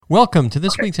Welcome to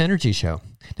this week's Energy Show.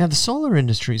 Now, the solar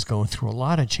industry is going through a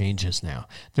lot of changes now.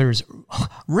 There's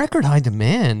record high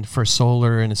demand for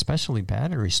solar and especially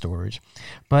battery storage,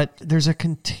 but there's a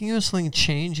continuously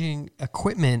changing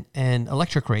equipment and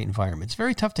electric rate environment. It's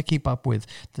very tough to keep up with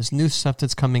this new stuff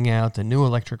that's coming out, the new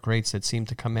electric rates that seem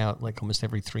to come out like almost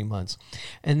every 3 months.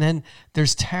 And then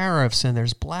there's tariffs and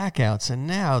there's blackouts, and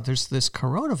now there's this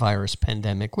coronavirus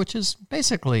pandemic, which is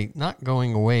basically not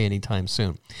going away anytime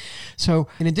soon. So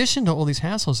in addition to all these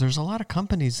hassles, there's a lot of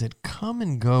companies that come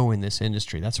and go in this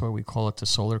industry. That's why we call it the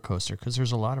solar coaster, because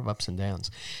there's a lot of ups and downs.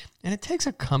 And it takes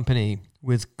a company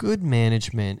with good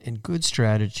management and good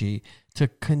strategy to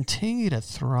continue to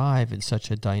thrive in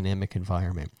such a dynamic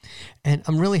environment. And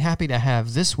I'm really happy to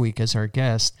have this week as our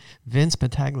guest, Vince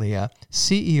Battaglia,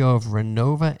 CEO of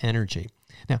Renova Energy.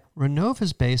 Now, Renova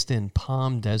is based in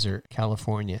Palm Desert,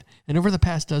 California, and over the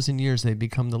past dozen years, they've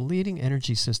become the leading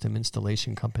energy system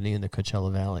installation company in the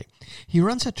Coachella Valley. He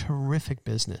runs a terrific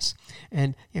business,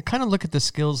 and you kind of look at the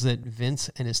skills that Vince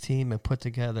and his team have put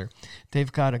together.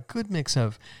 They've got a good mix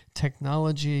of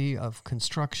technology, of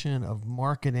construction, of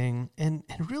marketing, and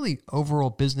really overall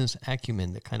business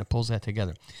acumen that kind of pulls that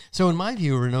together. So in my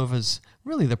view, Renova's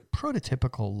really the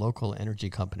prototypical local energy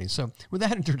company. So with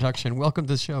that introduction, welcome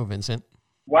to the show, Vincent.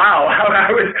 Wow,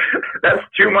 that's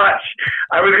too much.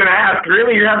 I was going to ask,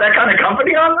 really, you have that kind of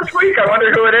company on this week? I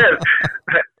wonder who it is.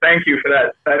 Thank you for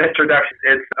that introduction.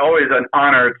 It's always an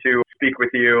honor to speak with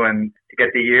you and to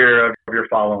get the ear of your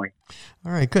following.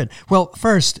 All right, good. Well,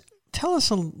 first, tell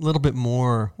us a little bit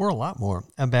more, or a lot more,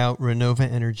 about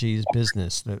Renova Energy's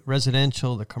business, the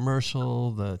residential, the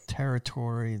commercial, the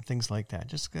territory, and things like that.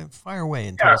 Just fire away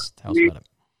and tell us about it.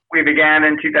 We began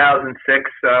in 2006,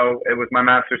 so it was my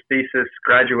master's thesis,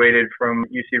 graduated from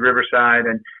UC Riverside,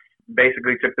 and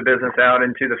basically took the business out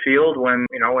into the field when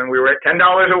we were at $10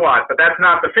 a watt. But that's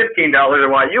not the $15 a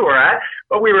watt you were at,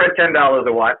 but we were at $10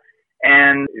 a watt,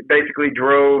 and basically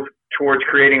drove towards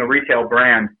creating a retail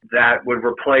brand that would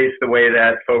replace the way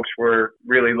that folks were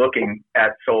really looking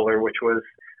at solar, which was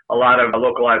a lot of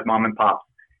localized mom and pops.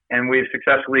 And we've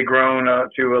successfully grown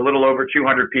to a little over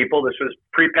 200 people. This was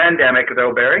pre-pandemic,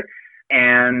 though, Barry.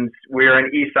 And we're an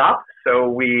ESOP, so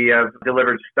we have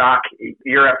delivered stock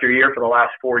year after year for the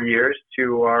last 4 years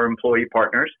to our employee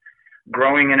partners,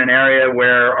 growing in an area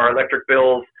where our electric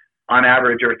bills on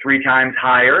average are 3 times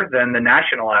higher than the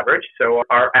national average. So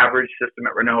our average system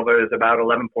at Renova is about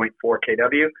 11.4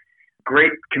 kW.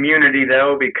 Great community,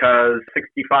 though, because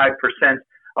 65%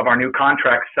 of our new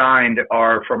contracts signed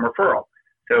are from referral.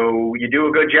 So you do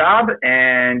a good job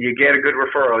and you get a good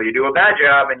referral. You do a bad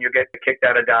job and you get kicked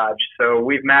out of Dodge. So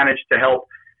we've managed to help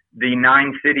the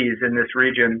 9 cities in this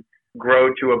region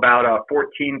grow to about a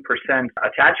 14%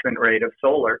 attachment rate of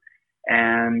solar.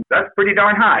 And that's pretty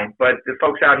darn high. But the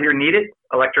folks out here need it.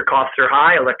 Electric costs are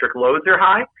high. Electric loads are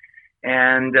high.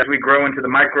 And as we grow into the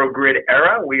microgrid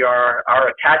era, our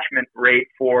attachment rate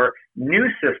for new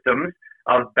systems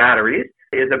of batteries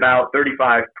is about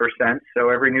 35%. So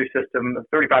every new system,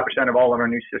 35% of all of our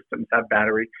new systems have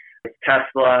battery. It's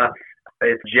Tesla,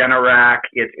 it's Generac,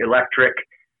 it's electric.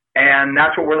 And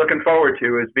that's what we're looking forward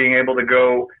to, is being able to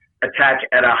go attach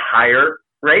at a higher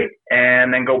rate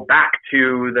and then go back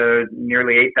to the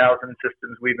nearly 8,000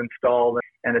 systems we've installed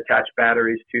and attach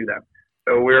batteries to them.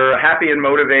 So we're happy and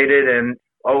motivated and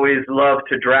always love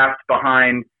to draft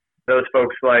behind those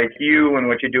folks like you and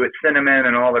what you do at Cinnamon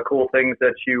and all the cool things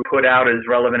that you put out as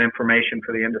relevant information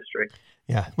for the industry.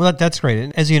 Yeah, well, that's great.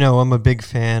 And as you know, I'm a big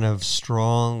fan of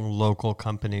strong local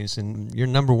companies, and you're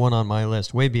number one on my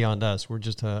list, way beyond us. We're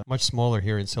just much smaller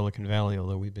here in Silicon Valley,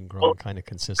 although we've been growing kind of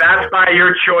consistently. That's by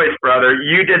your choice, brother.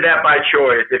 You did that by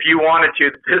choice. If you wanted to,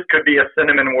 this could be a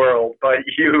Cinnamon world, but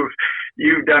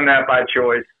you've done that by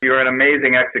choice. You're an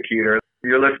amazing executor.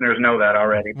 Your listeners know that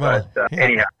already, but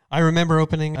anyhow. I remember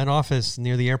opening an office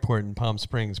near the airport in Palm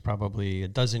Springs probably a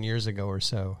dozen years ago or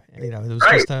so. It was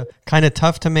just kind of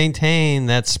tough to maintain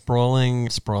that sprawling.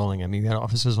 I mean, we had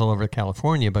offices all over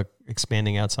California, but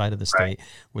expanding outside of the state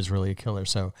was really a killer.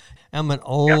 So I'm an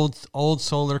old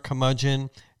solar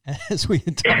curmudgeon, as we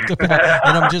had talked about,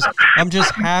 and I'm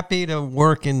just happy to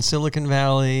work in Silicon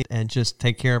Valley and just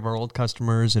take care of our old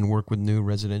customers and work with new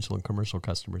residential and commercial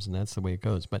customers, and that's the way it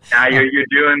goes. But you're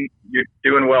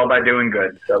doing well by doing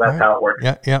good, so that's how it works.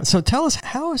 Yeah. So tell us,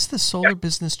 how has the solar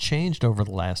business changed over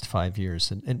the last 5 years,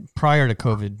 and prior to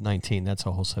COVID-19? That's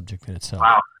a whole subject in itself.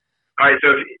 Wow. All right,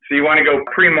 so you want to go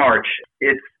pre-March?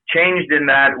 It's changed in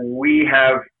that we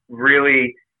have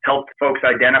really helped folks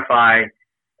identify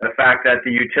the fact that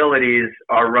the utilities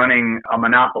are running a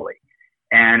monopoly.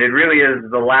 And it really is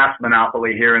the last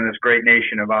monopoly here in this great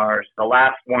nation of ours. The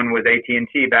last one was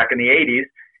AT&T back in the 80s,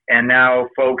 And now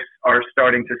folks are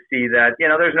starting to see that,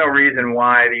 there's no reason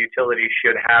why the utilities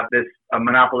should have this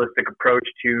monopolistic approach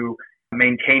to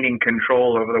maintaining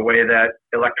control over the way that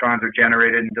electrons are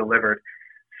generated and delivered.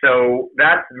 So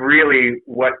that's really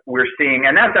what we're seeing.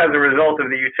 And that's as a result of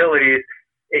the utilities,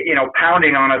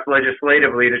 pounding on us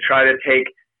legislatively to try to take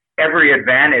every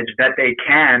advantage that they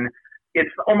can.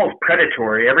 It's almost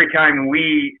predatory. Every time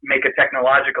we make a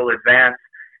technological advance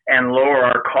and lower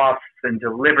our costs and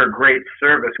deliver great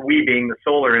service, we being the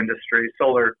solar industry,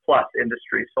 solar plus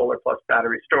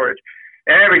battery storage.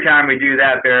 And every time we do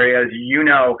that, Barry, as you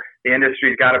know, the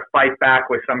industry's got to fight back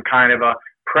with some kind of a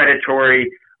predatory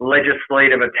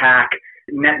legislative attack.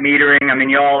 Net metering,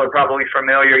 y'all are probably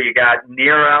familiar. You got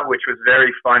NERA, which was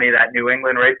very funny, that New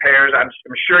England ratepayers. I'm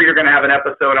sure you're going to have an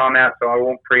episode on that, so I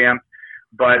won't preempt.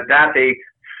 But that's a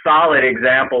solid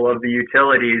example of the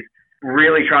utilities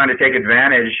really trying to take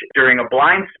advantage during a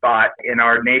blind spot in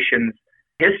our nation's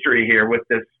history here with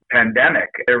this pandemic.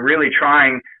 They're really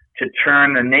trying to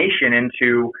turn the nation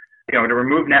into, to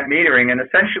remove net metering and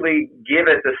essentially give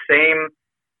it the same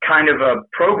kind of a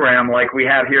program like we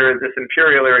have here at this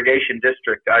Imperial Irrigation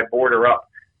District. I border up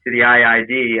to the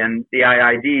IID, and the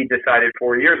IID decided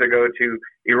 4 years ago to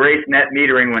erase net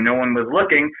metering when no one was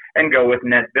looking and go with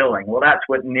net billing. Well, that's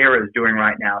what NERA is doing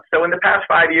right now. So in the past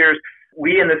 5 years,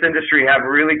 we in this industry have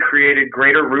really created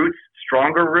greater roots,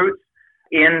 stronger roots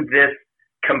in this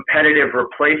competitive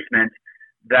replacement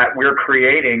that we're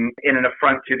creating in an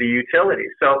affront to the utilities.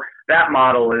 So that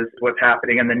model is what's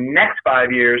happening. And the next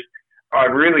 5 years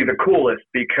are really the coolest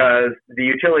because the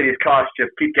utilities costs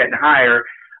just keep getting higher.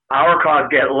 Our costs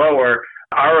get lower.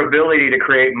 Our ability to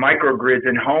create microgrids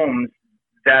in homes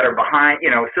that are behind,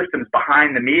 systems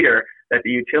behind the meter that the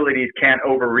utilities can't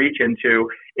overreach into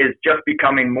is just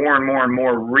becoming more and more and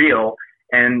more real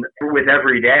and with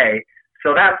every day.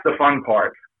 So that's the fun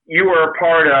part. You were a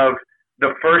part of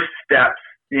the first steps,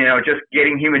 just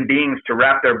getting human beings to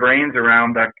wrap their brains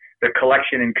around the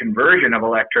collection and conversion of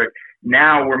electric.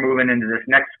 Now we're moving into this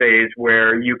next phase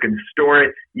where you can store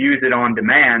it, use it on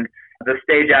demand. The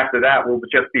stage after that will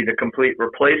just be the complete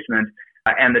replacement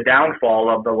and the downfall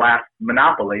of the last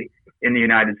monopoly in the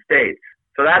United States.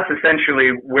 So that's essentially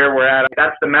where we're at.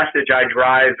 That's the message I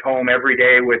drive home every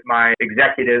day with my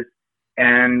executives.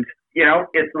 And,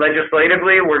 it's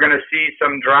legislatively, we're going to see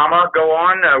some drama go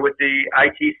on with the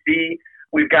ITC.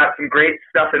 We've got some great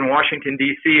stuff in Washington,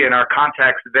 D.C. and our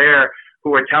contacts there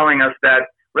who are telling us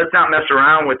that let's not mess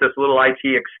around with this little IT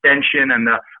extension and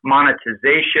the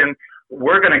monetization.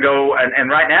 We're going to go, and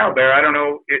right now, Bear, I don't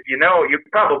know if you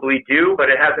probably do, but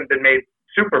it hasn't been made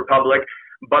super public,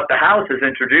 but the House is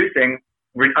introducing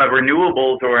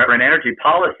renewables or an energy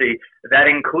policy that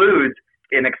includes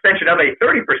an extension of a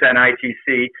 30%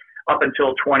 ITC up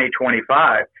until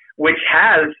 2025, which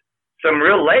has some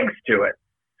real legs to it.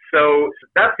 So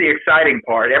that's the exciting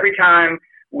part. Every time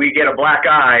we get a black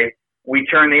eye, we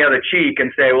turn the other cheek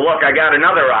and say, well, look, I got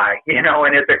another eye,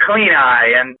 and it's a clean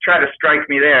eye, and try to strike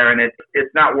me there, and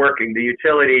it's not working. The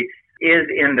utility is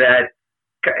in that,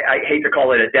 I hate to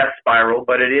call it a death spiral,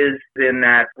 but it is in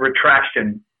that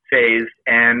retraction phase,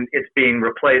 and it's being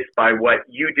replaced by what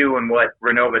you do and what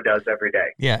Renova does every day.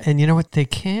 Yeah, and you know what? They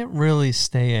can't really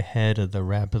stay ahead of the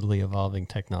rapidly evolving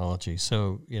technology.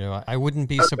 So, I wouldn't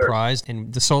be surprised,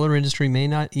 and the solar industry may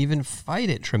not even fight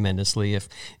it tremendously if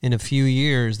in a few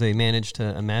years they manage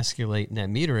to emasculate net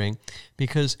metering,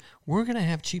 because we're going to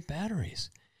have cheap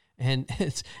batteries. And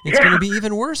it's going to be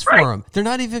even worse for them. They're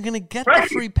not even going to get the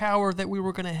free power that we were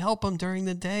going to help them during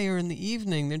the day or in the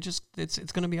evening. They're just it's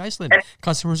going to be isolated.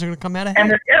 Customers are going to come out ahead.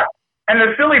 And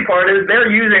the silly part is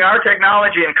they're using our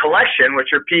technology in collection,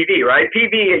 which are PV, right?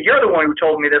 PV, you're the one who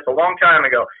told me this a long time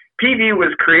ago. PV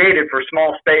was created for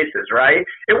small spaces, right?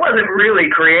 It wasn't really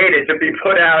created to be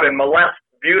put out and molest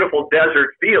beautiful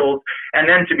desert fields and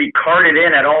then to be carted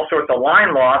in at all sorts of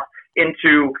line loss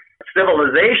into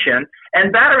civilization.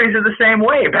 And batteries are the same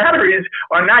way. Batteries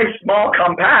are nice, small,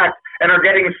 compact, and are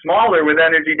getting smaller with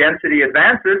energy density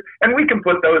advances, and we can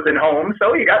put those in homes.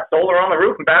 So you got solar on the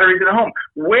roof and batteries in the home.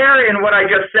 Where in what I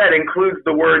just said includes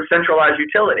the word centralized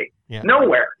utility? Yeah.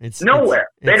 Nowhere. Nowhere.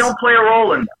 They don't play a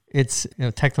role in them. It's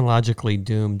technologically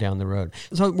doomed down the road.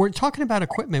 So we're talking about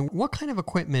equipment. What kind of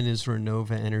equipment is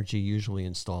Renova Energy usually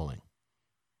installing?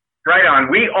 Right on.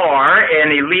 We are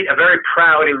a very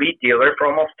proud elite dealer for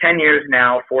almost 10 years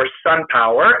now for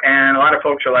SunPower. And a lot of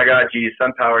folks are like, oh, geez,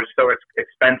 SunPower is so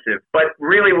expensive. But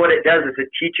really what it does is it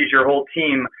teaches your whole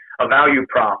team a value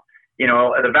prop.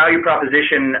 The value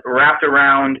proposition wrapped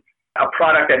around a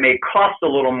product that may cost a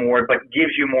little more, but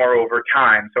gives you more over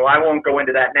time. So I won't go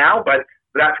into that now, but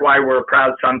that's why we're a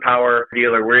proud SunPower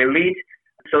dealer. We're elite.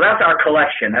 So that's our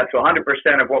collection. That's 100%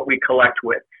 of what we collect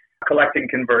and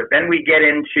convert. Then we get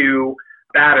into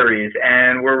batteries,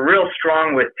 and we're real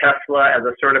strong with Tesla as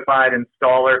a certified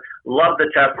installer. Love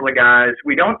the Tesla guys.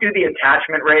 We don't do the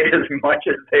attachment rate as much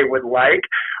as they would like,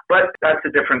 but that's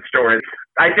a different story.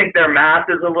 I think their math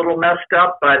is a little messed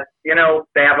up, but they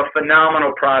have a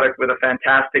phenomenal product with a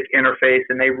fantastic interface,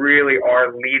 and they really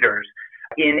are leaders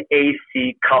in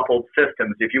AC coupled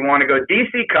systems. If you want to go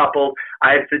DC coupled,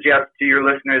 I'd suggest to your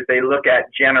listeners they look at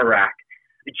Generac.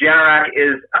 Generac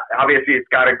is, obviously, it's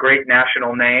got a great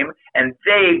national name, and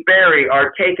they, Barry,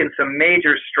 are taking some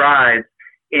major strides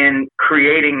in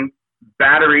creating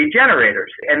battery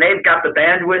generators. And they've got the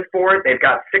bandwidth for it. They've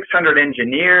got 600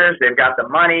 engineers. They've got the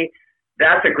money.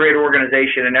 That's a great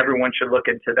organization, and everyone should look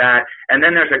into that. And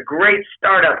then there's a great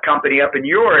startup company up in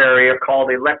your area called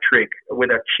Electric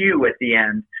with a Q at the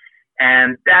end.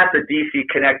 And that's a DC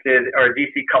connected or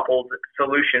DC coupled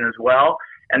solution as well.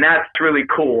 And that's really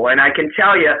cool. And I can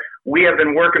tell you, we have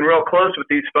been working real close with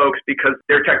these folks because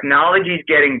their technology is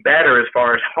getting better as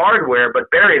far as hardware, but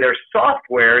Barry, their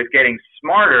software is getting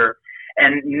smarter.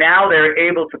 And now they're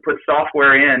able to put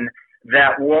software in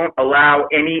that won't allow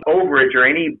any overage or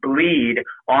any bleed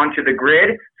onto the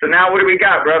grid. So now what do we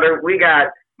got, brother? We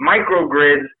got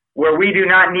microgrids where we do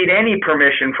not need any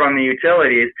permission from the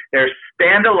utilities. They're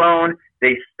standalone.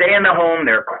 They stay in the home.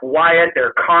 They're quiet.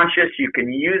 They're conscious. You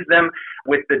can use them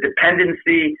with the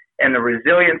dependency and the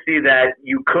resiliency that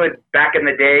you could back in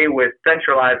the day with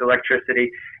centralized electricity.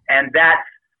 And that's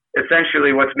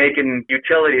essentially what's making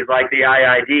utilities like the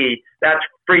IID, that's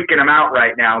freaking them out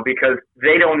right now because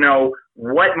they don't know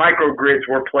what microgrids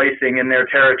we're placing in their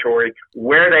territory,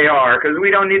 where they are, because we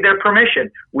don't need their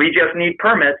permission. We just need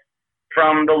permits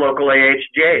from the local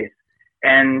AHJs.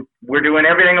 And we're doing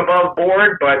everything above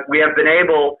board, but we have been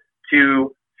able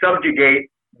to subjugate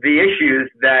the issues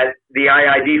that the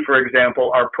IID, for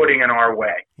example, are putting in our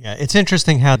way. Yeah, it's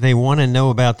interesting how they want to know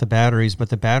about the batteries, but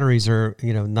the batteries are,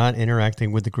 not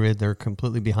interacting with the grid. They're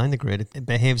completely behind the grid. It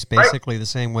behaves basically the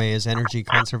same way as energy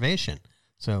conservation.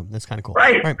 So that's kind of cool.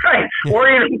 Right. Yeah. Or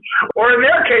in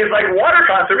their case, like water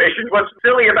conservation, what's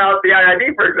silly about the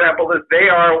IID, for example, is they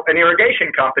are an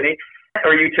irrigation company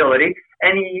or utility,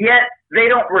 and yet they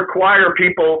don't require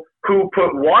people who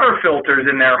put water filters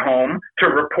in their home to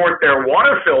report their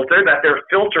water filter, that they're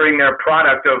filtering their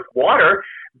product of water,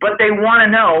 but they want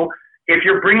to know if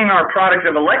you're bringing our product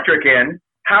of electric in,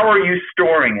 how are you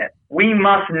storing it? We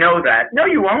must know that. No,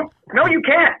 you won't. No, you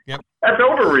can't. Yep. That's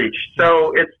overreach.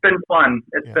 So it's been fun.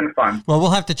 It's been fun. Well, we'll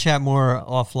have to chat more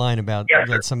offline about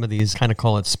some of these, kind of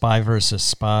call it spy versus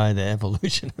spy, the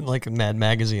evolution, like a Mad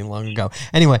Magazine long ago.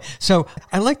 Anyway, so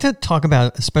I like to talk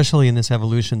about, especially in this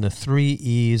evolution, the 3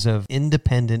 E's of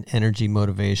independent energy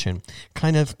motivation.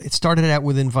 It started out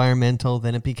with environmental,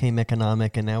 then it became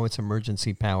economic, and now it's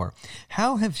emergency power.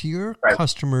 How have your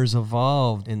customers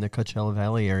evolved in the Coachella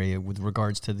Valley area with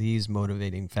regards to these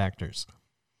motivating factors?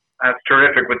 That's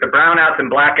terrific. With the brownouts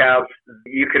and blackouts,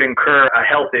 you could incur a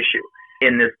health issue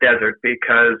in this desert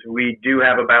because we do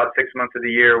have about 6 months of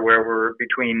the year where we're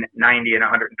between 90 and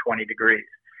 120 degrees.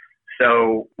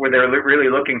 So what they're really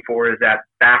looking for is that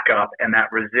backup and that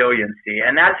resiliency.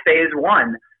 And that's phase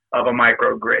one of a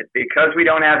microgrid because we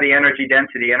don't have the energy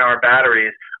density in our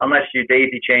batteries unless you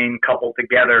daisy chain couple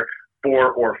together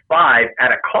 4 or 5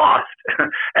 at a cost,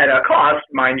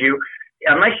 mind you,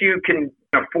 unless you can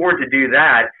afford to do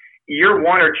that. Your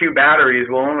 1 or 2 batteries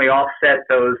will only offset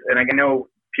those, and I know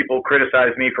people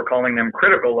criticize me for calling them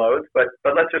critical loads, but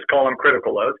let's just call them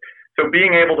critical loads. So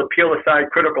being able to peel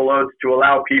aside critical loads to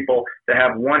allow people to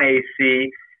have one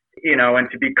AC, and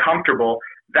to be comfortable,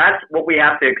 that's what we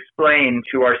have to explain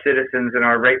to our citizens and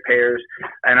our ratepayers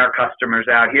and our customers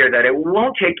out here, that it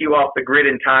won't take you off the grid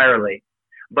entirely,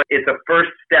 but it's a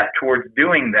first step towards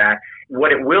doing that.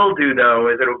 What it will do, though,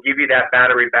 is it'll give you that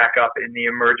battery backup in the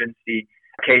emergency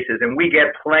cases, and we get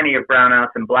plenty of brownouts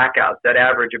and blackouts that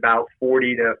average about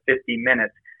 40 to 50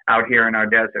 minutes out here in our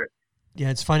desert. Yeah,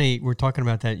 it's funny. We're talking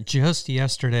about that. Just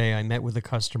yesterday, I met with a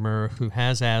customer who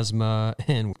has asthma,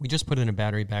 and we just put in a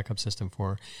battery backup system for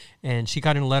her. And she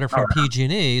got a letter from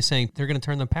PG&E saying they're going to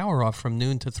turn the power off from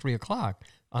noon to 3 o'clock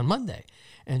on Monday.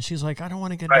 And she's like, I don't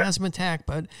want to get an asthma attack,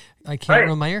 but I can't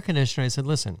run my air conditioner. I said,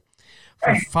 listen,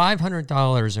 for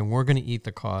 $500, and we're going to eat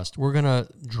the cost, we're going to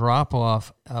drop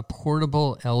off a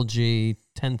portable LG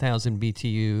 10,000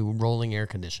 BTU rolling air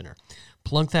conditioner.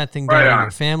 Plunk that thing down in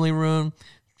your family room,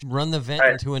 run the vent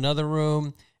into another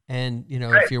room, and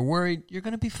if you're worried, you're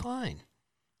going to be fine.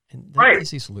 And that's an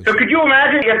easy solution. So could you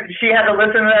imagine if she had to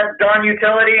listen to that darn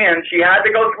utility and she had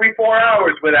to go 3-4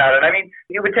 hours without it? I mean,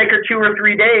 it would take her 2 or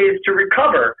 3 days to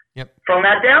recover Yep. from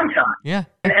that downtime. Yeah.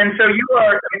 And so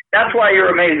that's why you're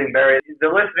amazing, Barry. The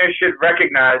listeners should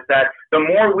recognize that the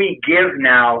more we give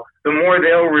now, the more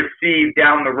they'll receive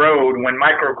down the road when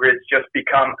microgrids just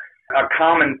become a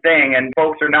common thing and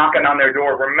folks are knocking on their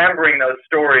door, remembering those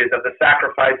stories of the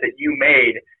sacrifice that you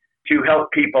made to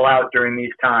help people out during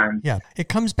these times. Yeah. It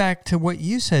comes back to what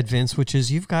you said, Vince, which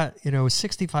is you've got, a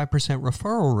 65%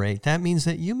 referral rate. That means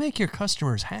that you make your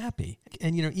customers happy.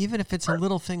 And, even if it's a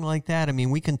little thing like that, I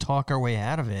mean, we can talk our way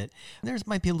out of it. There's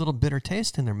might be a little bitter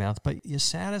taste in their mouth, but you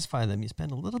satisfy them. You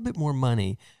spend a little bit more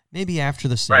money, maybe after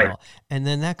the sale. Right. And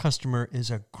then that customer is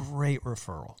a great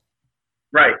referral.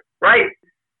 Right.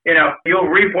 You'll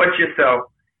reap what you sow.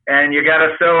 And you got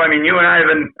to sow. I mean, you and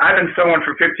I've been sowing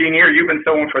for 15 years. You've been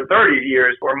sowing for 30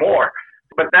 years or more.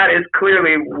 But that is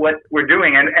clearly what we're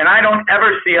doing. And I don't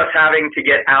ever see us having to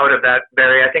get out of that,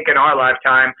 Barry. I think in our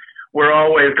lifetime, we're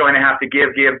always going to have to give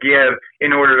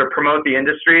in order to promote the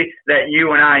industry that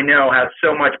you and I know has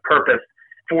so much purpose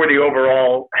for the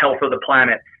overall health of the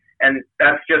planet. And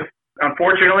that's just,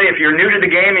 unfortunately, if you're new to the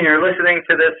game and you're listening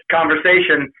to this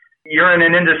conversation, you're in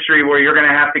an industry where you're going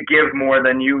to have to give more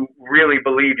than you really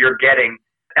believe you're getting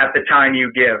at the time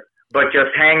you give. But just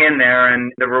hang in there,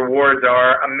 and the rewards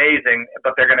are amazing,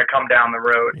 but they're going to come down the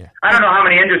road. Yeah. I don't know how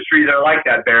many industries are like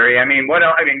that, Barry. I mean, what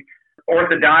else? I mean,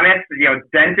 orthodontists,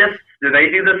 dentists, do they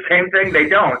do the same thing? They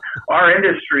don't. Our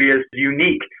industry is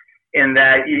unique in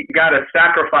that you got to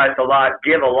sacrifice a lot,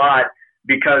 give a lot,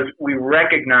 because we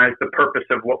recognize the purpose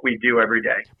of what we do every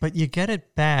day. But you get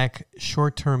it back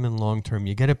short-term and long-term.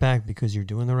 You get it back because you're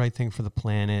doing the right thing for the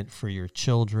planet, for your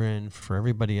children, for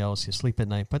everybody else. You sleep at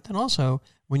night. But then also,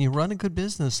 when you run a good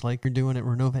business like you're doing at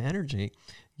Renova Energy,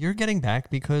 you're getting back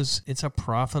because it's a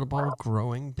profitable,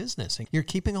 growing business. And you're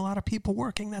keeping a lot of people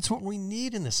working. That's what we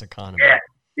need in this economy.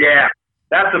 Yeah.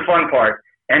 That's the fun part.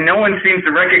 And no one seems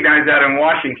to recognize that in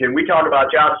Washington. We talk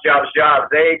about jobs.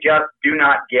 They just do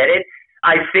not get it.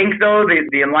 I think, though,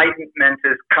 the enlightenment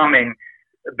is coming,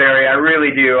 Barry. I really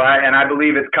do. And I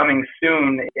believe it's coming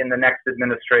soon in the next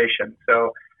administration.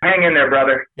 So hang in there,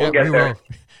 brother. We'll get there.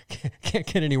 Can't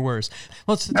get any worse.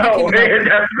 Well, that's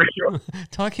for sure.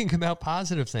 Talking about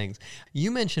positive things.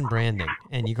 You mentioned branding,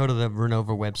 and you go to the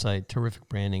Renova website, terrific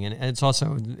branding. And it's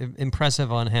also impressive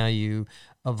on how you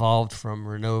evolved from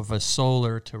Renova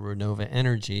Solar to Renova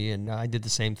Energy, and I did the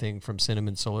same thing from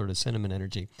Cinnamon Solar to Cinnamon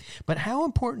Energy. But how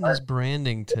important is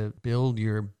branding to build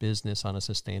your business on a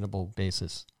sustainable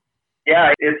basis?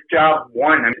 Yeah, it's job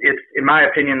one. It's, in my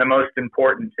opinion, the most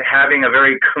important. Having a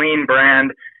very clean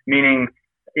brand, meaning,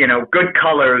 good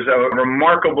colors, a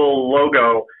remarkable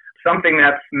logo, something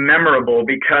that's memorable,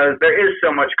 because there is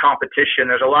so much competition.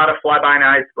 There's a lot of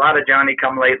fly-by-nights, a lot of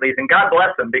Johnny-come-latelys, and God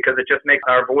bless them, because it just makes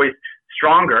our voice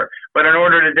stronger. But in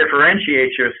order to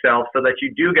differentiate yourself so that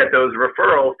you do get those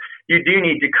referrals, you do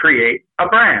need to create a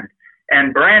brand.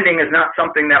 And branding is not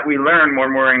something that we learn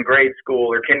when we're in grade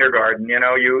school or kindergarten. You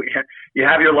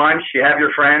have your lunch, you have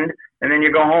your friend, and then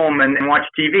you go home and watch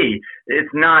TV. It's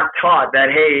not taught that,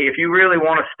 hey, if you really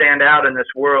want to stand out in this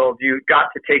world, you've got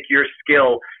to take your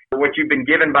skill, what you've been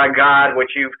given by God, what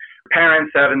your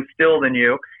parents have instilled in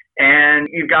you, and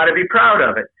you've got to be proud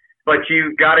of it. But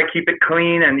you've got to keep it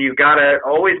clean, and you've got to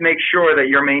always make sure that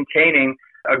you're maintaining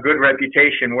a good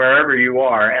reputation wherever you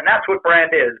are. And that's what brand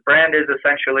is. Brand is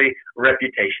essentially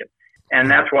reputation. And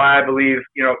that's why I believe,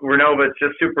 Renova is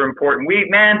just super important.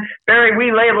 Barry,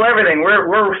 we label everything.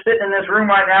 We're sitting in this room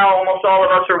right now. Almost all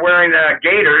of us are wearing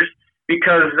gaiters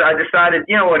because I decided,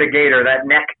 what a gaiter, that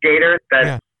neck gaiter.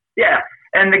 Yeah.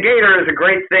 And the gaiter is a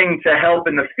great thing to help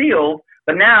in the field.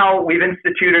 But now we've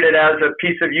instituted it as a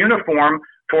piece of uniform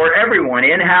for everyone,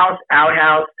 in-house,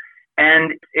 out-house.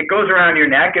 And it goes around your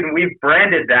neck, and we've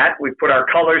branded that. We've put our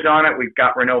colors on it. We've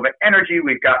got Renova Energy.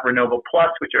 We've got Renova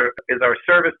Plus, which is our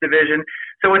service division.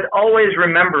 So it's always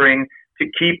remembering to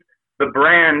keep the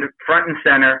brand front and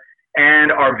center.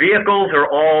 And our vehicles are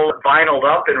all vinyled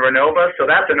up in Renova. So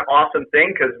that's an awesome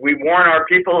thing, because we warn our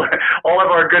people, all of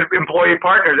our good employee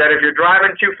partners, that if you're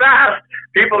driving too fast,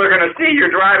 people are going to see you're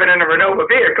driving in a Renova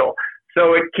vehicle.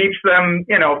 So it keeps them,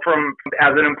 from,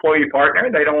 as an employee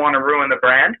partner, they don't want to ruin the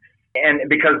brand. And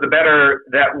because the better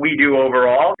that we do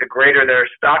overall, the greater their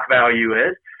stock value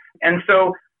is. And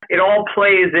so it all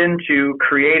plays into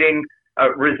creating a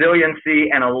resiliency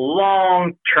and a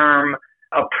long-term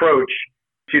approach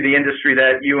to the industry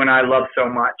that you and I love so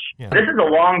much. Yeah. This is a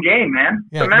long game, man.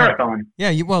 It's a marathon. Yeah,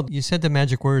 you said the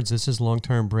magic words. This is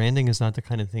long-term. Branding is not the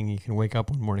kind of thing you can wake up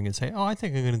one morning and say, I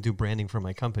think I'm going to do branding for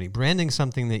my company. Branding's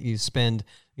something that you spend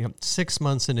 6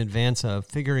 months in advance of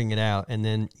figuring it out, and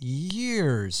then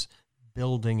years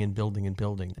building and building and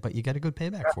building. But you got a good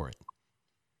payback for it.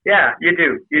 Yeah, you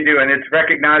do. You do. And it's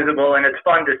recognizable and it's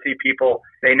fun to see people.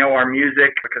 They know our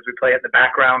music because we play it in the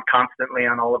background constantly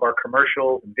on all of our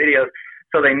commercials and videos.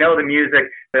 So they know the music.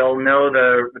 They'll know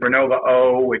the Renova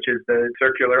O, which is the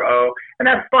circular O. And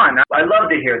that's fun. I love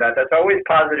to hear that. That's always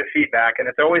positive feedback, and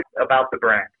it's always about the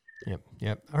brand. Yep,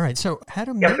 yep. All right. So how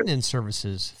do maintenance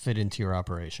services fit into your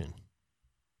operation?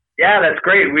 Yeah, that's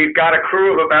great. We've got a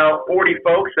crew of about 40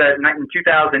 folks that in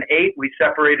 2008, we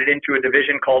separated into a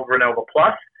division called Renova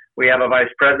Plus. We have a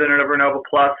vice president of Renova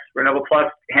Plus. Renova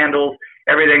Plus handles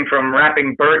everything from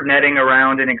wrapping bird netting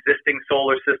around an existing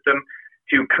solar system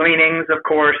to cleanings, of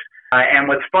course. And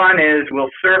what's fun is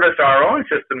we'll service our own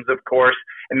systems, of course,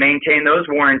 and maintain those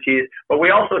warranties. But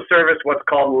we also service what's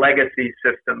called legacy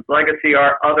systems. Legacy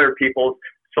are other people's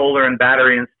solar and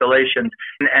battery installations.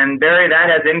 And Barry, that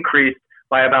has increased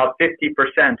by about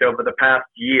 50% over the past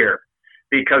year,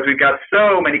 because we've got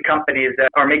so many companies that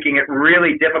are making it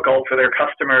really difficult for their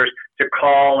customers to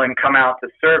call and come out to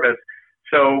service.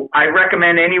 So I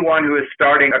recommend anyone who is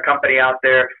starting a company out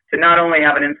there to not only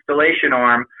have an installation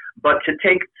arm, but to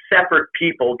take separate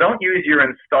people. Don't use your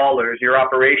installers, your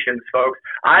operations folks.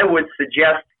 I would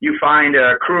suggest you find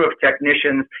a crew of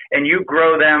technicians and you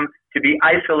grow them to be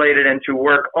isolated and to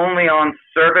work only on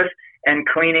service and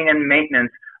cleaning and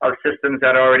maintenance of systems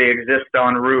that already exist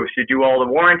on roofs. You do all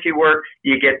the warranty work.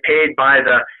 You get paid by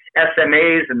the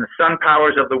SMAs and the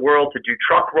SunPowers of the world to do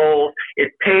truck rolls.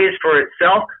 It pays for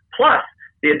itself. Plus,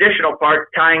 the additional part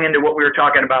tying into what we were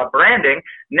talking about branding,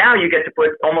 now you get to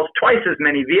put almost twice as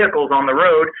many vehicles on the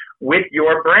road with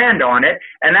your brand on it,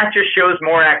 and that just shows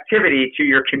more activity to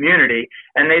your community.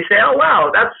 And they say, oh,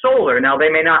 wow, that's solar. Now, they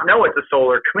may not know it's a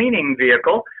solar cleaning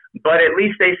vehicle, but at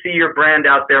least they see your brand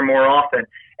out there more often.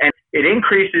 And it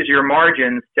increases your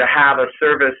margins to have a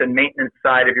service and maintenance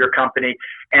side of your company.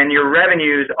 And your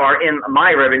revenues are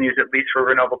my revenues, at least for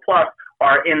Renova Plus,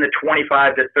 are in the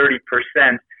 25 to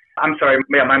 30%. I'm sorry,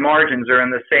 yeah, my margins are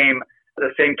in the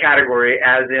same category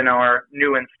as in our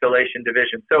new installation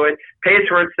division. So it pays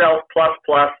for itself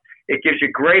plus. It gives you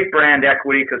great brand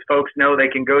equity because folks know they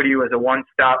can go to you as a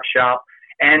one-stop shop.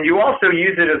 And you also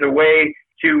use it as a way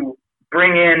to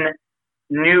bring in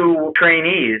new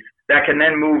trainees that can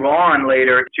then move on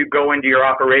later to go into your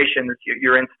operations,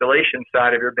 your installation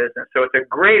side of your business. So it's a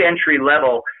great entry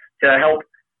level to help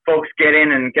folks get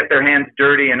in and get their hands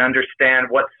dirty and understand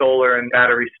what solar and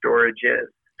battery storage is.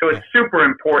 So it's super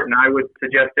important. I would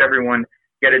suggest everyone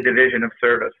get a division of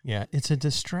service. Yeah, it's a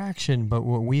distraction, but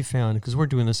what we found, because we're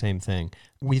doing the same thing,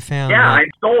 we found I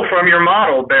stole from your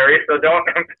model, Barry, so don't,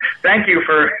 thank you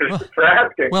for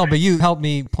asking. Well, but you helped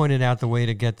me point out the way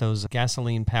to get those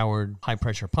gasoline-powered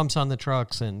high-pressure pumps on the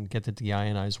trucks and get the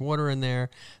deionized water in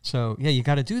there. So, yeah, you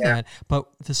got to do that. But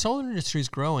the solar industry is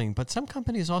growing, but some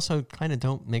companies also kind of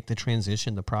don't make the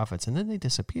transition to profits, and then they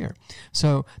disappear.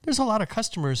 So there's a lot of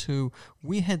customers who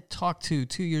we had talked to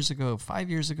 2 years ago, 5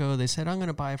 years ago. They said, I'm going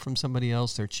to buy from somebody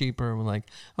else. They're cheaper. And we're like,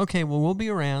 okay, well, we'll be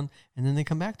around. And then they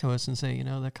come back to us and say,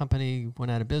 that company went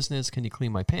out of business. Can you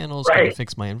clean my panels? Right. Can you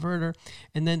fix my inverter?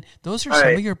 And then those are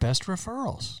some of your best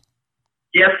referrals.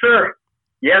 Yes, sir.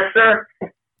 Yes, sir.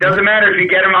 Doesn't matter if you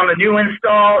get them on the new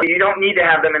install. You don't need to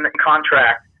have them in the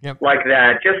contract like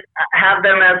that. Just have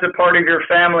them as a part of your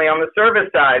family on the service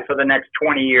side for the next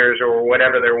 20 years or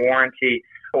whatever their warranty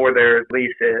or their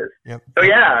lease is. Yep. So,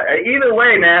 either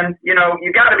way, man,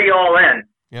 you got to be all in.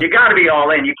 Yep. You got to be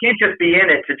all in. You can't just be in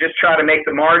it to just try to make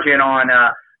the margin on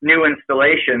new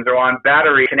installations or on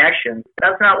battery connections.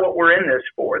 That's not what we're in this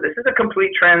for. This is a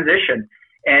complete transition.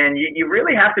 And you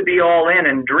really have to be all in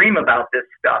and dream about this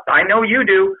stuff. I know you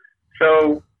do.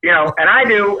 So, and I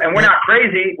do. And we're not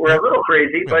crazy. We're a little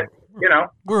crazy, but,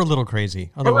 We're a little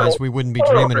crazy. Otherwise, we wouldn't be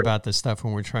dreaming about this stuff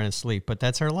when we're trying to sleep. But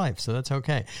that's our life. So that's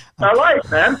okay. Our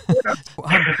life, man.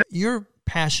 You're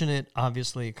passionate,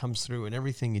 obviously, it comes through in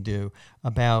everything you do,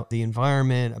 about the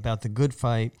environment, about the good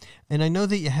fight. And I know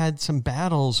that you had some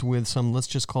battles with some, let's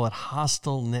just call it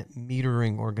hostile net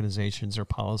metering organizations or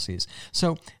policies.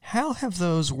 So how have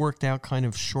those worked out kind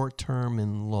of short-term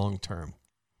and long-term?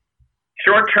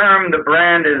 Short-term, the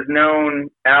brand is known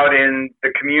out in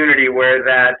the community where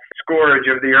that scourge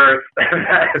of the earth,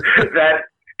 that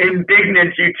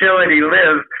indignant utility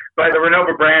lives, but the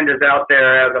Renova brand is out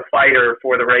there as a fighter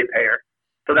for the ratepayer.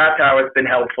 So that's how it's been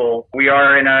helpful. We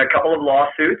are in a couple of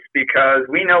lawsuits because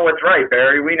we know what's right,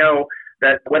 Barry. We know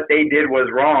that what they did was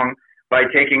wrong by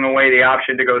taking away the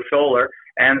option to go solar.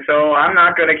 And so I'm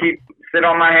not going to sit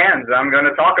on my hands. I'm going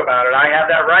to talk about it. I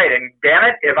have that right. And damn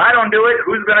it, if I don't do it,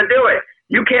 who's going to do it?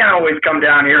 You can't always come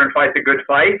down here and fight the good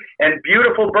fight. And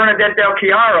beautiful Bernadette Del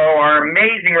Chiaro, our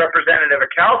amazing representative of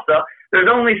CALSA, there's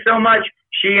only so much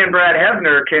she and Brad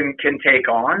Hebner can take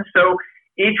on. So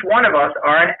each one of us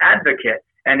are an advocate.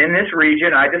 And in this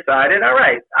region, I decided, all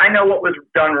right, I know what was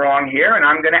done wrong here, and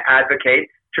I'm going to advocate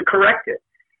to correct it.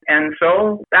 And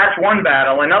so that's one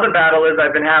battle. Another battle is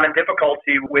I've been having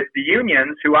difficulty with the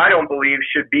unions, who I don't believe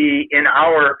should be in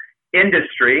our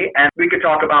industry. And we could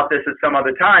talk about this at some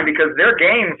other time, because their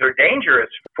games are dangerous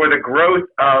for the growth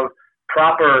of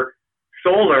proper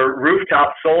solar,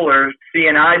 rooftop solar,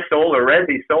 C&I solar,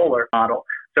 resi solar model.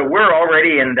 So we're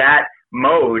already in that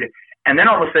mode. And then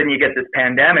all of a sudden you get this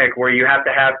pandemic where you have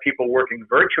to have people working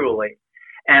virtually.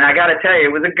 And I got to tell you,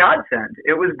 it was a godsend.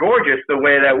 It was gorgeous the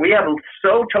way that we have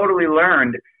so totally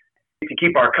learned to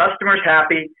keep our customers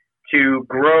happy, to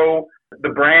grow the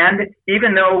brand,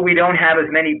 even though we don't have as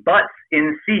many butts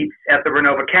in seats at the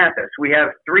Renova campus. We have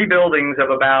 3 buildings of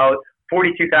about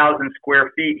 42,000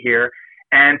 square feet here.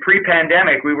 And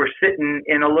pre-pandemic, we were sitting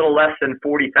in a little less than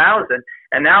 40,000.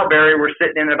 And now, Barry, we're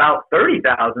sitting in about 30,000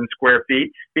 square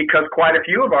feet because quite a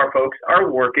few of our folks are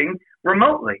working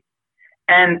remotely.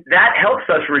 And that helps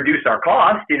us reduce our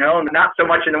cost, not so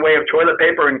much in the way of toilet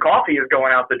paper and coffee is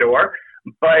going out the door.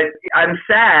 But I'm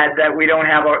sad that we don't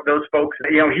have those folks,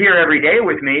 here every day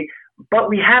with me, but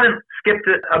we haven't skipped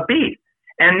a beat.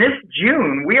 And this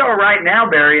June, we are right now,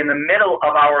 Barry, in the middle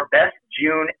of our best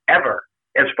June ever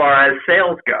as far as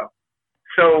sales go.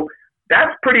 So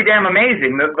that's pretty damn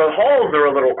amazing. The halls are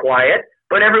a little quiet,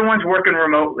 but everyone's working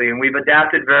remotely, and we've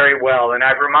adapted very well. And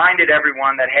I've reminded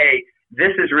everyone that, hey,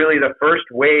 this is really the first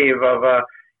wave of a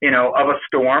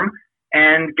storm,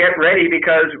 and get ready,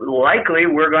 because likely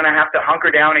we're going to have to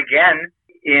hunker down again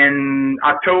in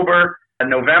October,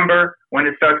 November, when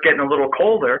it starts getting a little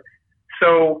colder.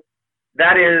 So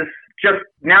that is just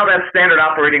now that's standard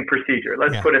operating procedure.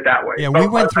 Let's put it that way. Yeah,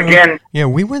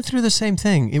 we went through the same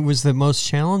thing. It was the most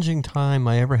challenging time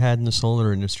I ever had in the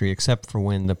solar industry, except for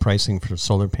when the pricing for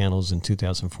solar panels in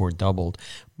 2004 doubled.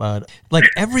 But like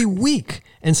every week,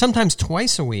 and sometimes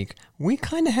twice a week, we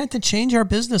kind of had to change our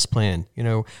business plan.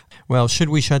 Well, should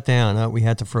we shut down? We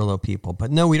had to furlough people. But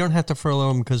no, we don't have to furlough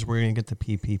them because we're going to get the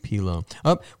PPP loan.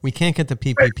 We can't get the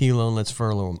PPP loan. Let's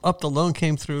furlough them. The loan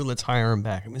came through. Let's hire them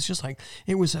back. It was just like,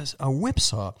 it was a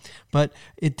whipsaw. But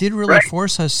it did really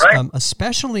force us,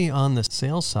 especially on the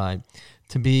sales side,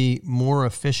 to be more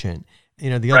efficient.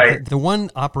 The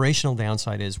one operational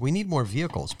downside is we need more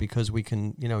vehicles, because we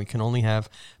can only have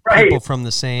people from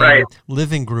the same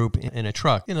living group in a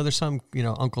truck. There's some,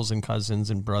 uncles and cousins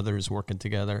and brothers working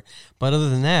together. But other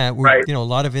than that, a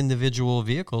lot of individual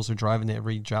vehicles are driving to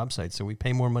every job site. So we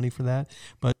pay more money for that,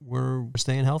 but we're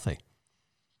staying healthy.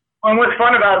 And what's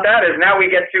fun about that is now we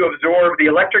get to absorb the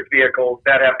electric vehicles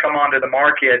that have come onto the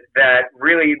market that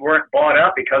really weren't bought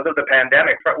up because of the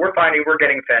pandemic. We're finding we're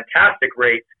getting fantastic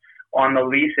rates on the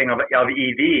leasing of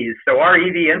EVs. So our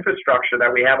EV infrastructure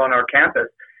that we have on our campus,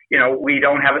 we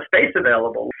don't have a space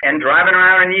available. And driving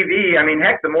around an EV,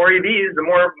 heck, the more EVs, the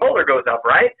more solar goes up,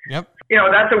 right? Yep.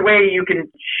 That's a way you can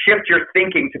shift your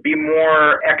thinking to be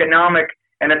more economic,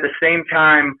 and at the same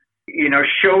time,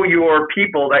 show your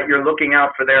people that you're looking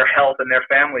out for their health and their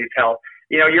family's health.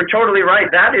 You're totally right.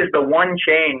 That is the one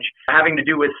change having to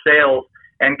do with sales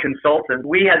and consultants.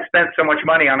 We had spent so much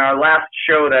money on our last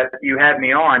show that you had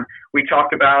me on. We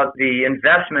talked about the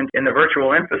investment in the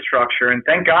virtual infrastructure, and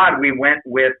thank God we went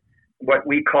with what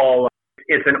we call,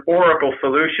 it's an Oracle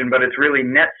solution, but it's really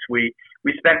NetSuite.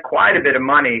 We spent quite a bit of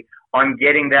money on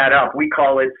getting that up. We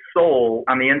call it Soul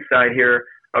on the inside here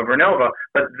of Renova,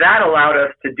 but that allowed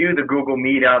us to do the Google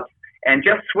Meetups and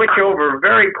just switch over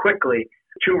very quickly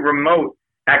to remote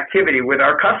activity with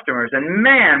our customers. And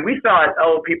man, we thought,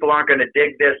 people aren't going to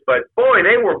dig this, but boy,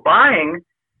 they were buying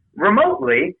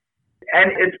remotely,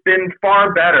 and it's been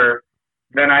far better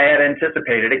than I had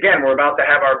anticipated. Again, we're about to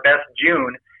have our best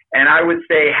June, and I would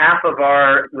say half of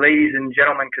our ladies and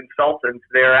gentlemen consultants,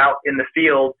 they're out in the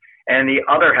field, and the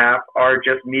other half are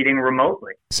just meeting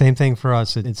remotely. Same thing for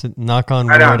us. It's a knock on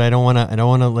wood. I don't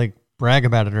want to like brag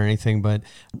about it or anything, but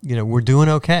we're doing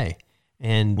okay.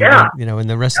 And, and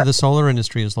the rest of the solar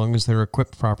industry, as long as they're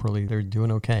equipped properly, they're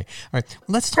doing okay. All right,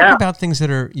 let's talk about things that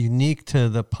are unique to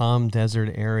the Palm Desert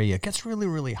area. It gets really,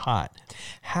 really hot.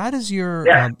 How does your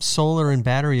solar and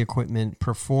battery equipment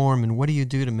perform, and what do you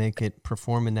do to make it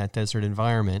perform in that desert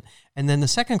environment? And then the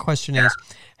second question is,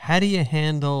 how do you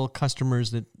handle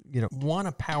customers that want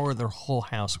to power their whole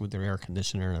house with their air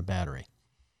conditioner and a battery?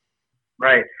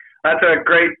 Right. That's a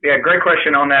great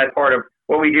question on that part of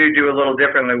what we do a little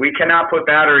differently. We cannot put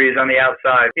batteries on the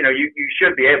outside. You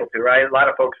should be able to, right? A lot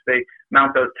of folks, they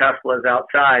mount those Teslas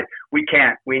outside. We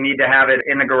can't. We need to have it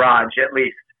in the garage at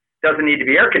least. Doesn't need to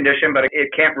be air conditioned, but it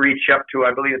can't reach up to,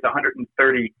 I believe it's 130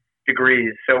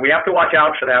 degrees. So we have to watch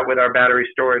out for that with our battery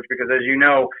storage because, as you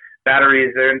know,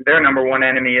 batteries, their number one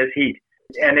enemy is heat.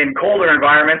 And in colder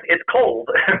environments, it's cold.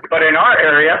 But in our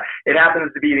area, it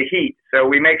happens to be the heat. So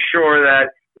we make sure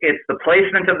that it's the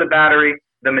placement of the battery,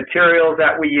 the materials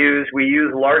that we use. We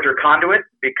use larger conduit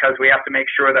because we have to make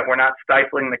sure that we're not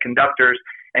stifling the conductors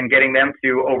and getting them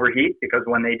to overheat, because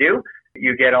when they do,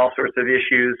 you get all sorts of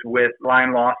issues with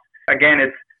line loss. Again,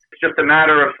 it's just a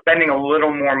matter of spending a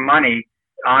little more money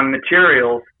on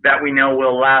materials that we know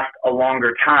will last a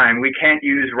longer time. We can't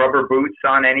use rubber boots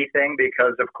on anything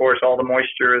because, of course, all the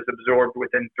moisture is absorbed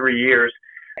within 3 years,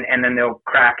 and then they'll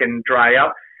crack and dry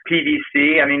up.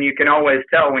 PVC, I mean, you can always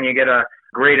tell when you get a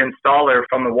great installer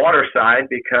from the water side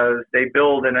because they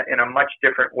build in a much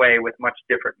different way with much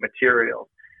different materials.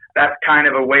 That's kind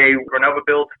of a way Renova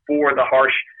builds for the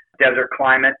harsh desert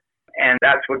climate, and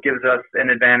that's what gives us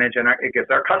an advantage, and it gives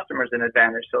our customers an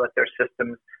advantage so that their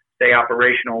systems stay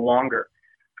operational longer.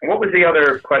 What was the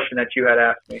other question that you had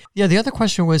asked me? Yeah, the other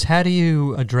question was, how do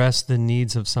you address the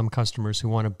needs of some customers who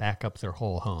want to back up their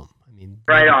whole home? I mean,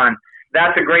 right on.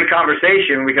 That's a great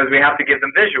conversation because we have to give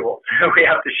them visuals. We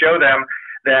have to show them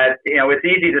that, it's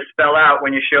easy to spell out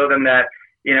when you show them that,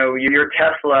 your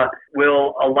Tesla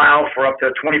will allow for up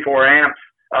to 24 amps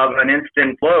of an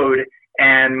instant load,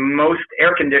 and most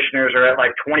air conditioners are at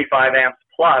like 25 amps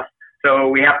plus. So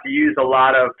we have to use a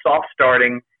lot of soft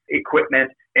starting equipment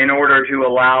in order to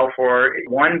allow for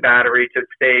one battery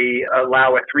to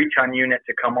allow a 3-ton unit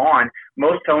to come on.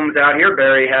 Most homes out here,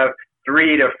 Barry, have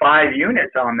 3 to 5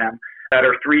 units on them that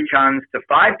are 3 tons to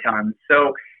 5 tons.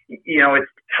 So,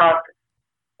 it's tough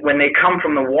when they come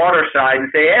from the water side and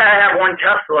say, I have one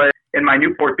Tesla in my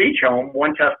Newport Beach home,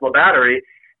 one Tesla battery,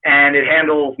 and it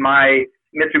handles my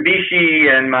Mitsubishi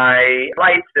and my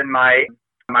lights and my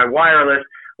wireless.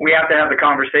 We have to have the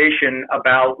conversation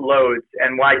about loads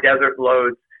and why desert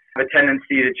loads have a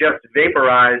tendency to just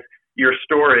vaporize your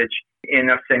storage in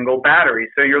a single battery.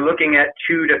 So you're looking at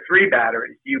 2 to 3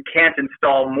 batteries. You can't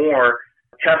install more.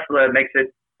 Tesla makes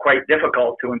it quite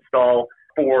difficult to install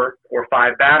 4 or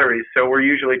 5 batteries. So we're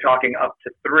usually talking up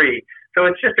to 3. So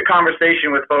it's just a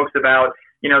conversation with folks about,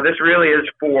 this really is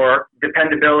for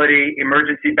dependability,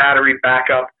 emergency battery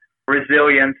backup,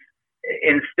 resilience,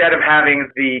 instead of having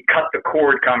the cut the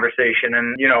cord conversation.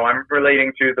 And, I'm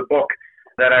relating to the book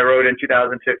that I wrote in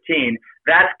 2015.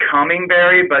 That's coming,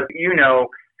 Barry, but,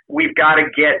 we've got to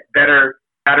get better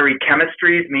battery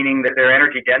chemistries, meaning that their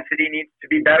energy density needs to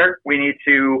be better. We need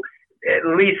to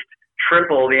at least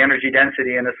triple the energy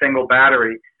density in a single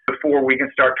battery before we can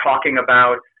start talking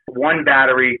about one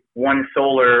battery, one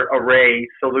solar array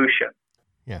solution.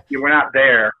 Yeah. We're not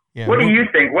there. Yeah, what do you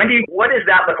think? What does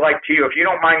that look like to you? If you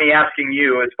don't mind me asking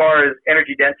you, as far as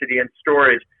energy density and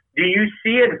storage, do you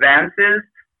see advances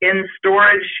in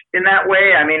storage in that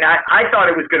way? I mean, I thought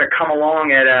it was going to come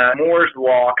along at a Moore's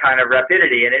Law kind of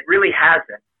rapidity, and it really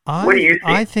hasn't. What do you think?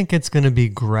 I think it's going to be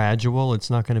gradual.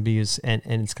 It's not going to be and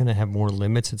it's going to have more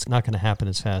limits. It's not going to happen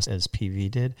as fast as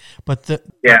PV did. But the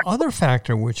other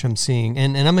factor which I'm seeing,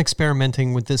 and I'm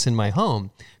experimenting with this in my home,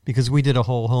 because we did a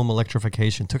whole home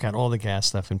electrification, took out all the gas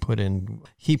stuff and put in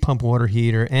heat pump water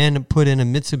heater and put in a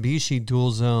Mitsubishi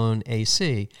dual zone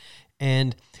AC.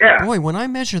 And boy, when I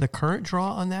measure the current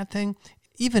draw on that thing,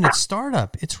 even at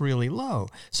startup, it's really low.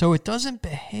 So it doesn't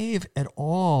behave at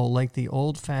all like the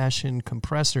old-fashioned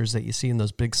compressors that you see in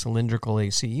those big cylindrical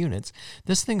AC units.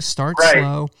 This thing starts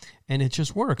slow, and it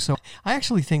just works. So I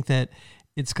actually think that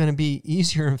it's going to be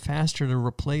easier and faster to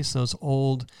replace those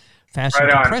old-fashioned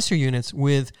compressor units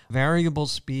with variable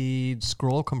speed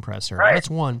scroll compressor. That's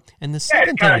one. And the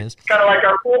second thing is kind of like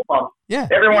our pool pump. Yeah.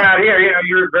 Everyone out here,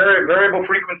 you're variable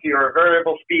frequency or a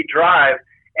variable speed drive.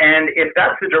 And if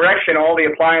that's the direction all the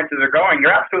appliances are going,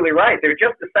 you're absolutely right. They're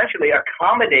just essentially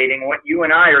accommodating what you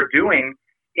and I are doing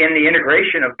in the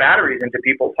integration of batteries into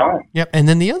people's homes. Yep. And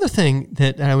then the other thing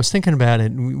that I was thinking about,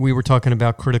 we were talking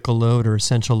about critical load or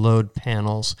essential load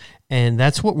panels, and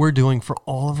that's what we're doing for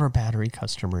all of our battery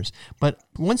customers. But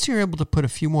once you're able to put a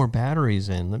few more batteries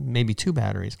in, maybe 2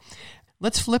 batteries,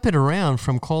 let's flip it around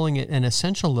from calling it an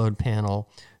essential load panel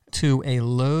to a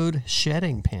load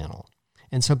shedding panel.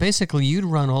 And so basically you'd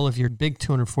run all of your big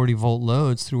 240 volt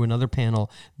loads through another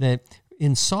panel that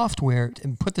in software,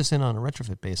 and put this in on a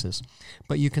retrofit basis,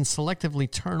 but you can selectively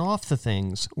turn off the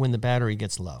things when the battery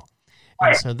gets low.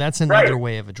 And so that's another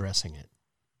way of addressing it.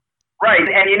 Right.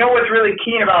 And what's really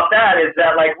keen about that is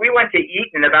that, like, we went to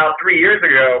Eaton about 3 years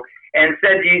ago and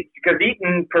said, because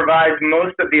Eaton provides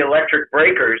most of the electric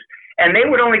breakers, and they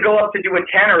would only go up to do a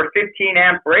 10 or a 15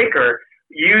 amp breaker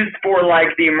used for like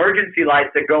the emergency lights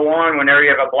that go on whenever you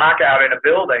have a blackout in a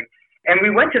building. And we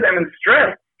went to them and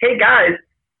stressed, hey guys,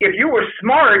 if you were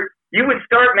smart, you would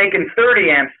start making 30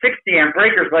 amp, 60 amp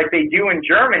breakers like they do in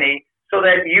Germany, so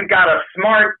that you've got a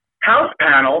smart house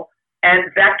panel,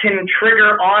 and that can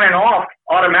trigger on and off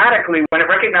automatically when it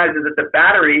recognizes that the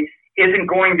battery isn't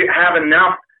going to have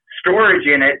enough storage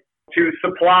in it to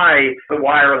supply the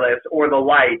wireless or the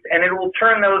lights. And it will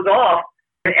turn those off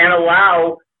and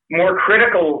allow more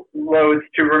critical loads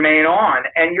to remain on.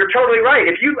 And you're totally right.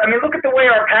 Look at the way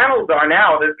our panels are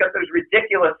now. They've got those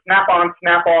ridiculous snap-on,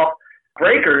 snap-off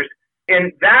breakers.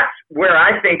 And that's where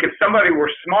I think if somebody were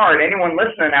smart, anyone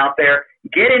listening out there,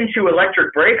 get into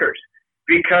electric breakers,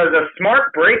 because a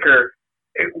smart breaker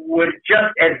would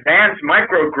just advance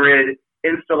microgrid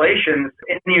installations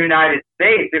in the United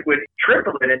States. It would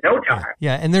triple it in no time.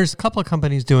 Yeah, and there's a couple of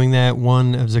companies doing that.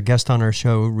 One was a guest on our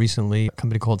show recently, a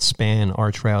company called Span,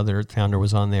 Archrow, their founder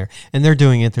was on there, and they're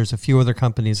doing it. There's a few other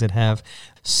companies that have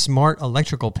smart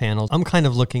electrical panels. I'm kind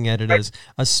of looking at it as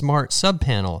a smart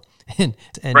sub-panel. And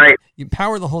right. You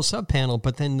power the whole sub panel,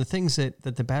 but then the things that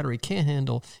the battery can't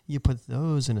handle, you put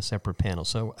those in a separate panel.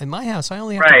 So in my house, I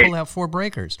only have to pull out 4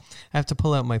 breakers. I have to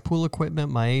pull out my pool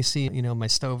equipment, my AC, my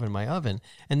stove and my oven,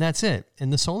 and that's it.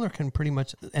 And the solar can pretty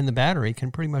much, and the battery can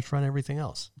pretty much run everything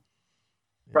else.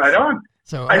 Right on.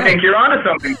 So I think you're onto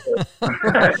something.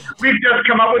 We've just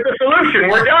come up with a solution.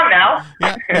 We're done now.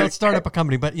 Yeah, let's start up a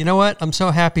company. But you know what? I'm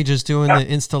so happy just doing the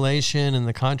installation and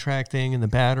the contracting and the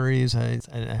batteries. I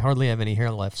hardly have any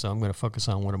hair left, so I'm going to focus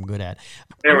on what I'm good at.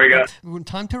 There we go.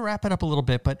 Time to wrap it up a little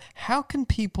bit, but how can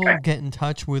people get in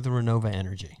touch with Renova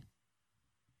Energy?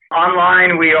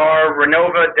 Online, we are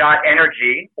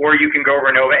renova.energy, or you can go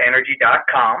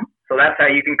renovaenergy.com. So that's how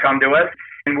you can come to us.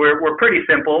 And we're pretty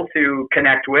simple to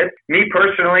connect with. Me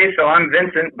personally, so I'm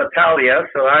Vincent Battaglia,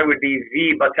 so I would be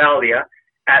V Battaglia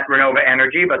at Renova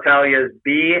Energy. Battaglia is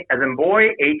B as in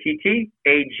boy,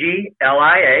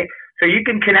 Attaglia. So you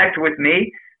can connect with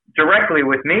me, directly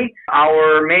with me.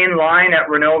 Our main line at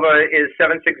Renova is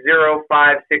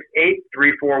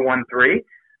 760-568-3413.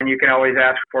 And you can always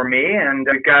ask for me. And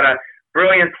we've got a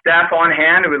brilliant staff on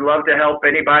hand who would love to help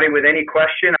anybody with any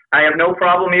question. I have no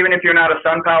problem, even if you're not a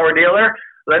SunPower dealer.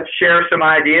 Let's share some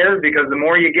ideas, because the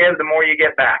more you give, the more you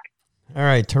get back. All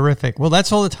right, terrific. Well,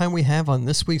 that's all the time we have on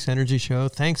this week's Energy Show.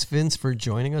 Thanks, Vince, for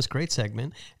joining us. Great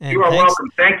segment. And you are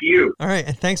welcome. Thank you. All right,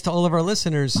 and thanks to all of our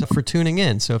listeners for tuning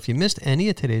in. So if you missed any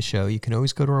of today's show, you can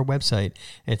always go to our website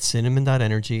at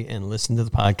cinnamon.energy and listen to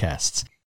the podcasts.